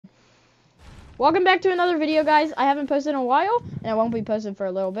Welcome back to another video, guys. I haven't posted in a while, and I won't be posting for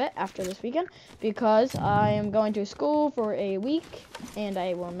a little bit after this weekend because I am going to school for a week, and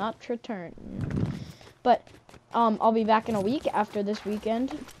I will not return. But I'll be back in a week after this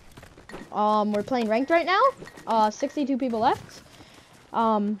weekend. We're playing ranked right now. 62 people left.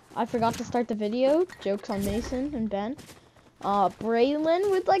 I forgot to start the video. Jokes on Mason and Ben.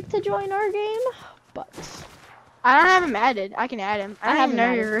 Braylon would like to join our game, but I don't have him added. I can add him. I don't even know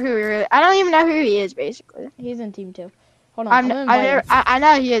added. who I don't even know who he is, basically. He's in team 2. Hold on. I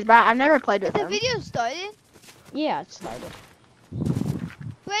know he is, but I've never played with him. The video started? Yeah, it started.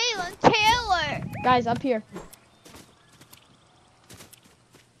 Braylon Taylor! Guys, up here.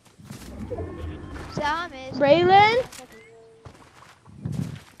 Thomas. Braylon?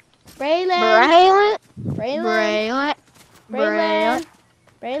 Braylon? Braylon? Braylon?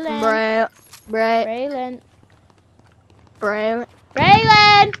 Braylon? Braylon? Braylon?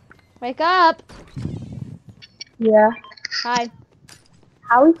 Braylon! Wake up! Yeah. Hi.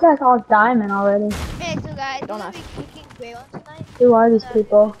 How we got all diamond already? Hey, so guys, Don't we'll ask. be kicking Braylon tonight. Who are these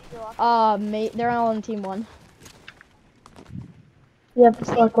people? They're all on team 1. Yeah, but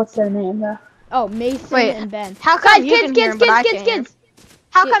like, what's their name though? Oh, Mason and Ben. How come you Guys, can hear him, but I can't hear him?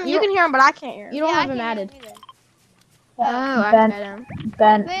 How come you can hear him, but I can't hear him? You don't Yeah, have him I can't added. hear him Oh, I Ben. can add him.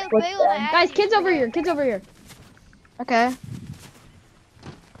 Ben. Braylon, What's Braylon, Ben? Guys, kids over here. Kids over here. Okay.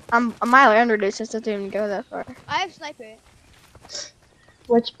 I'm a mile under distance. Doesn't even go that far. I have sniper.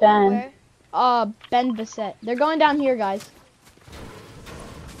 Which Ben? Where? Ben Bissett. They're going down here, guys.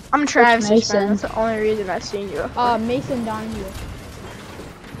 I'm Travis' Mason? friend. That's the only reason I've seen you. Mason down here.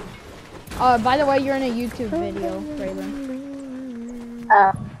 By the way, you're in a YouTube video, Braylon.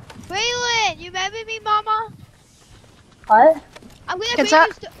 Braylon, you remember me, mama? What? I'm gonna Can bring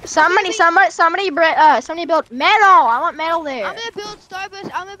you somebody build metal. I want metal there. I'm gonna build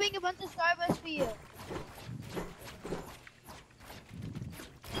Starburst. I'm gonna bring a bunch of Starburst for you.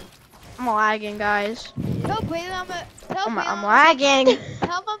 I'm lagging, guys. Tell Braylon I'm lagging.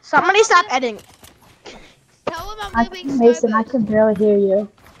 Tell him, Somebody stop editing. Tell him I'm gonna bring Mason, I Starburst. can barely hear you.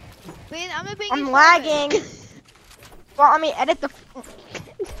 Braylon, I'm gonna bring you I'm Starburst. lagging. Well, let me edit the.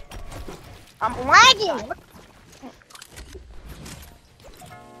 I'm lagging.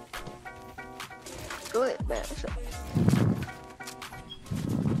 Good, man.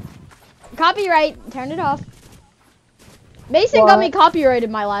 Copyright. Turn it off. Mason What? got me copyrighted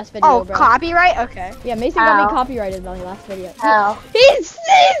my last video, Oh, bro. copyright? Okay. Yeah, Mason got me Ow. copyrighted my last video. Ow. He's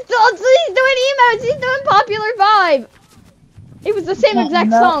doing emotes. He's doing Popular Vibe. It was the same Can't exact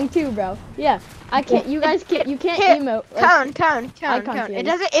emote. song too, bro. Yeah, I can't. You guys can't. You can't Here, emote. Like, Cone. can't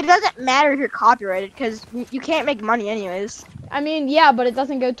It doesn't matter if you're copyrighted because you can't make money anyways. I mean, yeah, but it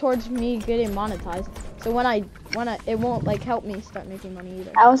doesn't go towards me getting monetized. So when I, it won't like help me start making money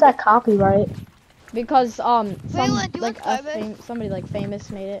either. How was that copyright? Because Braylon, do you want Starburst? somebody like famous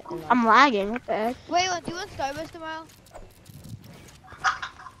made it. And, like, I'm lagging. What the heck? Braylon, do you want Starburst tomorrow?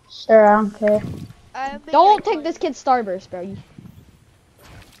 Sure, I don't care. don't take this kid's Starburst, bro.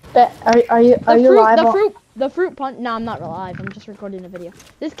 But are you live? The fruit punch. No, I'm not live. I'm just recording a video.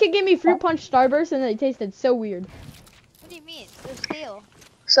 This kid gave me fruit punch Starburst and it tasted so weird. What do you mean? They're stale.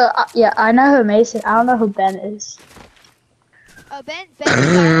 So yeah, I know who Mason. I don't know who Ben is. Ben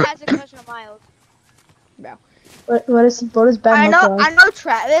has a crush on Miles. What does Ben I look like? know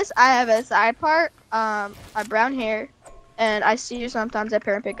Travis. I have a side part. I have brown hair, and I see you sometimes at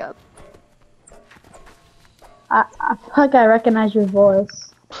parent pickup. I feel like I recognize your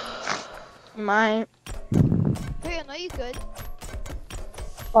voice. My. Braylon, are you good?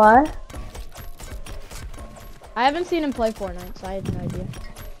 What? I haven't seen him play Fortnite, so I have no idea.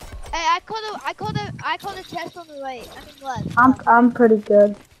 Hey, I called a chest on the right. I mean left. I'm pretty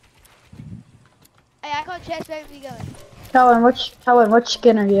good. Hey, I called chest right where we going. Kellen, which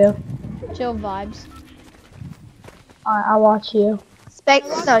skin are you? Chill vibes. I'll watch you. Spec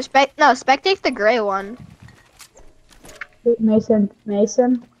takes the gray one. Mason.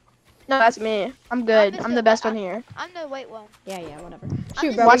 No, that's me. I'm good. I'm the best one here. I'm the white one. Yeah, whatever. I'm Shoot,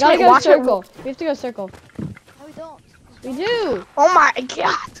 just- bro. We Watch gotta me- go watch me- circle. We have to go circle. No, we don't. We do. Oh my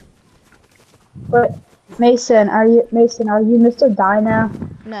god. But Mason, are you Mr. Dino?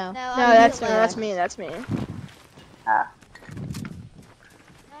 No. No, No, I'm that's me. That's me.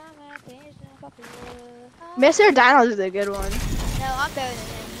 Mr. Dino's is a good one. No, I'm better than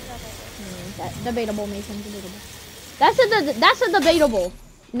him. He's not better. Debatable, Mason. Debatable. That's a debatable.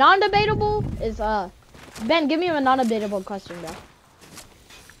 Non-debatable is Ben. Give me a non-debatable question, bro.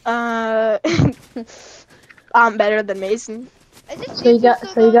 I'm better than Mason. Is this So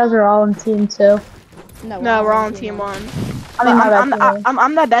you guys are all in team 2. No, No, we're all on team 1. I mean, my bad.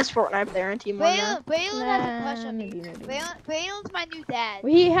 I'm the best Fortnite player in Team 1 now. Braylon has a crush on me. maybe. Braylon's my new dad.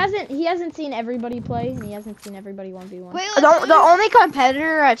 Well, he hasn't seen everybody play, and he hasn't seen everybody 1v1. The only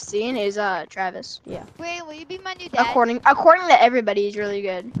competitor I've seen is Travis. Braylon, will you be my new dad? According to everybody, he's really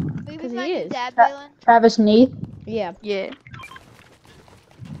good. Will you be 'Cause my he new is. dad, Braylon? Travis Neath. Yeah. Yeah.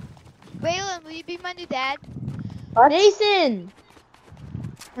 Braylon, will you be my new dad? What? Mason.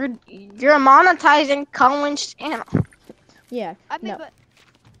 You're monetizing Colin's channel. Yeah. I mean, No. but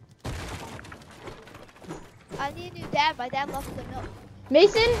I need a new dad. My dad loves the milk.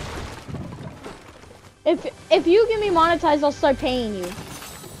 Mason. If you get me monetized, I'll start paying you.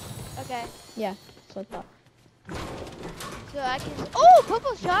 Okay. Yeah. That's what I thought. So I can. Oh,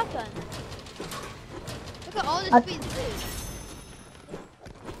 purple shotgun. Look at all this sweet loot.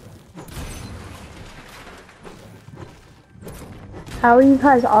 How are you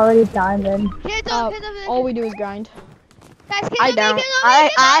guys already diamond? Kids on, kids on, All we do is grind. guys, kids I on don't. me, kids on me,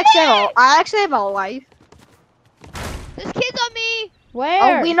 kids on me! I actually have a life. There's kids on me.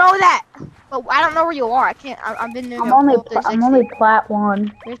 Where? Oh, we know that. But I don't know where you are. I can't. I've been doing. I'm only plat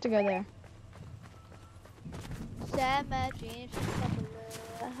 1. We have to go there. Sad my dreams.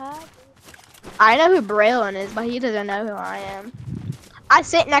 I know who Braylon is, but he doesn't know who I am. I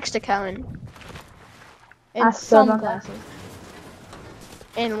sit next to Cohen In I still some don't know. classes.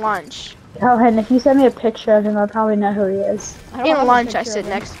 in lunch. Cohen, if you send me a picture of him, I'll probably know who he is. I don't have In a lunch, I picture sit of him.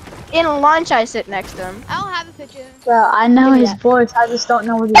 next. In lunch, I sit next to him. I don't have a picture. Well, I know Give me his that. voice. I just don't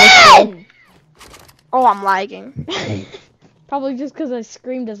know what he looks like. Ben! Oh, I'm lagging. Probably just because I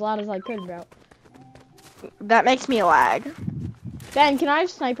screamed as loud as I could, bro. That makes me lag. Ben, can I have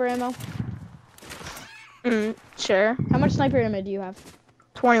sniper ammo? Sure. How much sniper ammo do you have?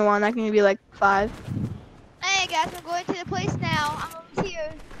 21. That can be like 5. Hey guys, I'm going to the place now. I'm almost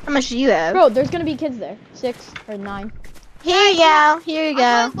here. How much do you have? Bro, there's gonna be kids there. 6 or 9. Here you go. Here you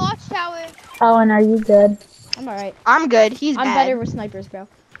I'm go. going Watchtower. Cohen, are you good? I'm alright. I'm good. He's I'm bad. better with snipers, bro.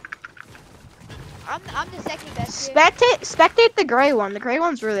 I'm the second best here. Spectate the gray one. The gray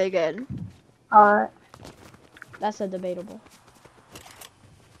one's really good. Alright. That's a debatable.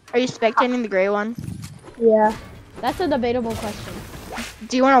 Are you spectating the gray one? Yeah, That's a debatable question.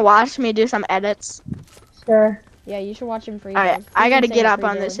 Do you want to watch me do some edits? sure. Yeah, you should watch him free. Alright, build. I He's gotta insane get at up free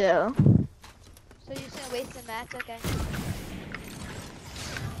on this building. hill. So you're just gonna waste the match, okay?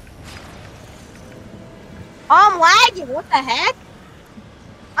 Oh, I'm lagging. What the heck?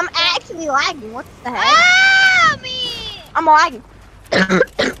 I'm actually lagging. What the heck? Ah, me! I'm lagging.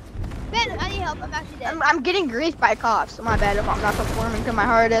 Ben, I need help. I'm actually dead. I'm getting griefed by cops. My bad if I'm not performing to my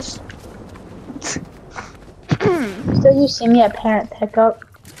hardest. So you see me at parent pickup?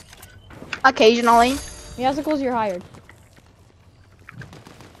 Occasionally. Musicals, you're hired.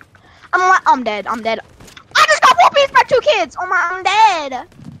 I'm dead. I'm dead. I just got whooped by 2 kids. Oh my, I'm dead.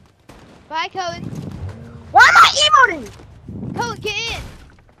 Bye, Cohen. Why am I emoting? Cohen, get in.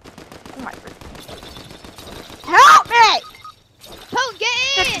 Oh my. Help me! Cohen,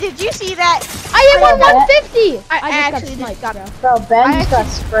 get in. Did you see that? I am Oh, on that- 150! I I actually just just got got- sniped, Bro, Ben I just got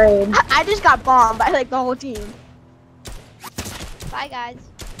sprayed. I just got bombed by like the whole team. Bye, guys.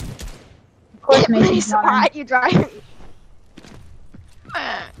 Of course, Mason's Please, not why in. you driving?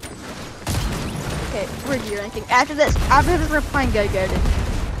 Okay, we're ranking. After this, we're playing Go Go.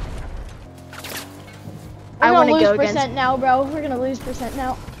 We're I gonna want to lose go percent against. now, bro. We're gonna lose percent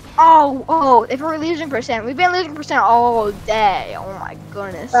now. Oh, if we're losing percent, we've been losing percent all day. Oh my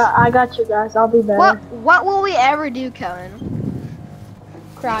goodness. I got you guys. I'll be there. What will we ever do, Cohen?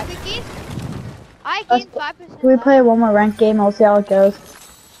 Cry. Cookie? I Let's gained 5%. Can we play one more ranked game? We'll see how it goes.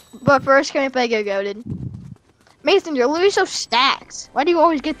 But first, can we play Go Goated? Mason, your loot is so stacked. Why do you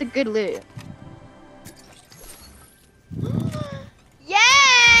always get the good loot?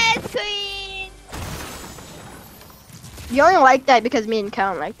 Yes, Queen! You only like that because me and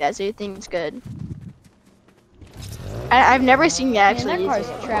Cohen like that, so you think it's good. I've never seen you Man, actually that use car's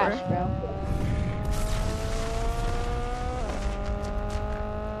it before. trash, bro.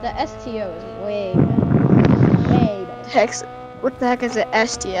 The STO is way better. Way better. What the heck is an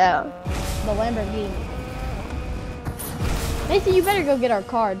STO? The Lamborghini. Mason, you better go get our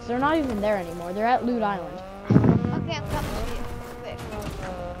cards. They're not even there anymore. They're at Loot Island. Okay, I'm coming to you. Quick.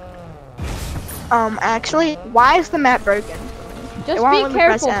 Actually, why is the map broken? Just won't be let me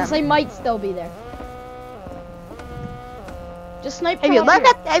press careful, because M. they might still be there. Just snipe If from you up look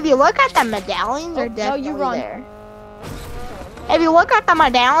here. if you look at the medallions, they're Oh, no, definitely you run. there. If you look at the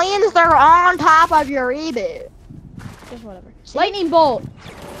medallions, they're on top of your reboot. Just whatever. Lightning bolt.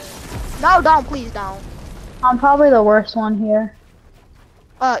 No, don't, please don't. I'm probably the worst one here.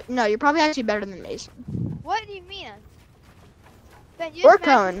 No, you're probably actually better than Mason. What do you mean? Ben, you Or smash-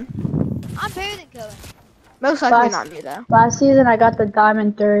 Cohen. I'm better than Cohen. Most likely Last- not me though. Last season I got the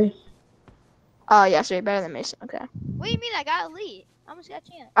Diamond 3. Oh yeah, so you're better than Mason. Okay. What do you mean I got elite? I almost got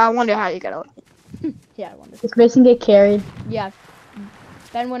a chance. I wonder how you got it. Yeah, I wonder. Does Mason get carried? Yeah.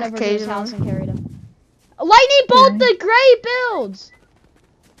 Ben went over to his Occasionally. house and carried him. Lightning bolt the gray builds!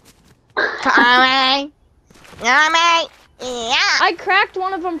 Coming. Yeah. I cracked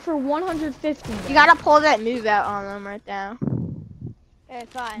one of them for 150. You gotta pull that move out on them right now. Okay,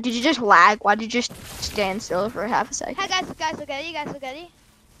 fine. Did you just lag? Why did you just stand still for half a second? Hey guys, look at it. You guys look at it.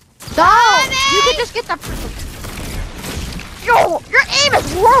 No! You could just get the. Yo, your aim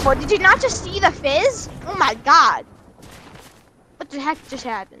is horrible. Did you not just see the fizz? Oh my god. What the heck just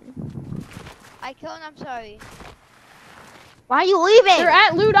happened? I killed him, I'm sorry. Why are you leaving? They're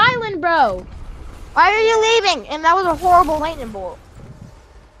at Loot Island, bro. Why are you leaving? And that was a horrible lightning bolt.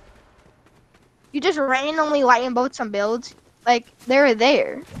 You just randomly lightning bolt some builds. Like, they're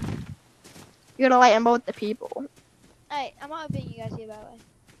there. You gotta lightning bolt the people. Hey, I'm not beating you guys here, by the way.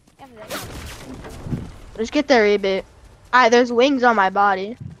 I'm there. Just get their reboot. Alright, there's wings on my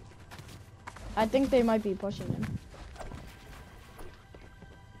body. I think they might be pushing him.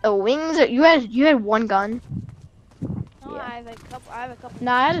 The wings, you had one gun. No, Yeah. I have a couple.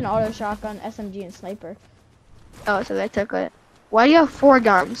 Nah, I had an auto shotgun, SMG, and sniper. Oh, so they took it. Why do you have 4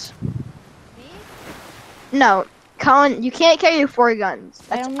 guns? Me? No, Colin, you can't carry 4 guns.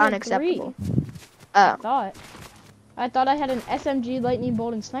 I That's only had unacceptable. 3. Oh. I thought I had an SMG, lightning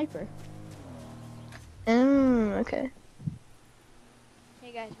bolt, and sniper. Okay.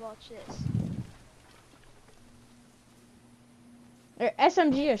 Hey guys, watch this. Or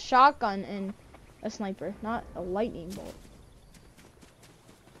SMG, a shotgun, and a sniper, not a lightning bolt.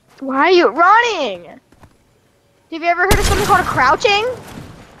 Why are you running? Have you ever heard of something called crouching?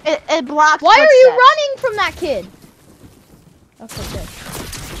 It blocks. Why are you footsteps. running from that kid? Okay,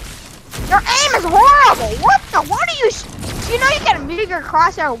 good. Your aim is horrible. What the? What are you? You know you can move your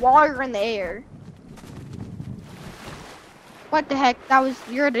crosshair while you're in the air. What the heck?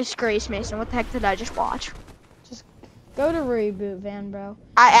 You're a disgrace, Mason. What the heck did I just watch? Go to reboot van, bro.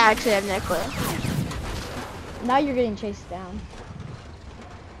 I actually have no clue. Now you're getting chased down.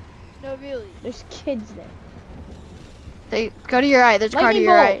 No, really. There's kids there. Go to your right. There's a car to Lightning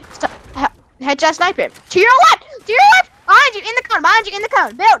your bolt. right. Headshot sniper. To your left. To your left. Behind you. In the cone. Behind you. In the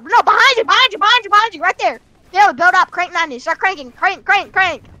cone. Build. No, behind you. Behind you. Behind you. Behind you. Right there. Build up. Crank 90. Start cranking. Crank. Get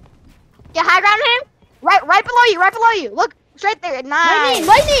high ground him. Right below you. Right below you. Look. Straight there. Nice.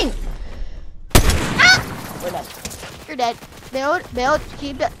 Lightning! Ah! We're dead. You're dead. Build.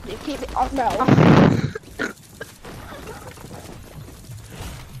 Keep it. Oh, Bro.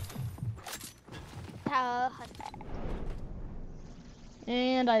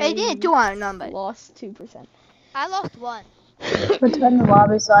 And I did 200 number. lost 2%. I lost 1. Put in the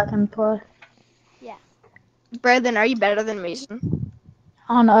lobby so I can play. Brandon, are you better than Mason?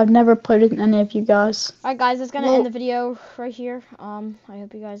 I don't know. I've never played with any of you guys. Alright guys, that's gonna Well- end the video right here. I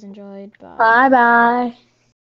hope you guys enjoyed. Bye. Bye bye.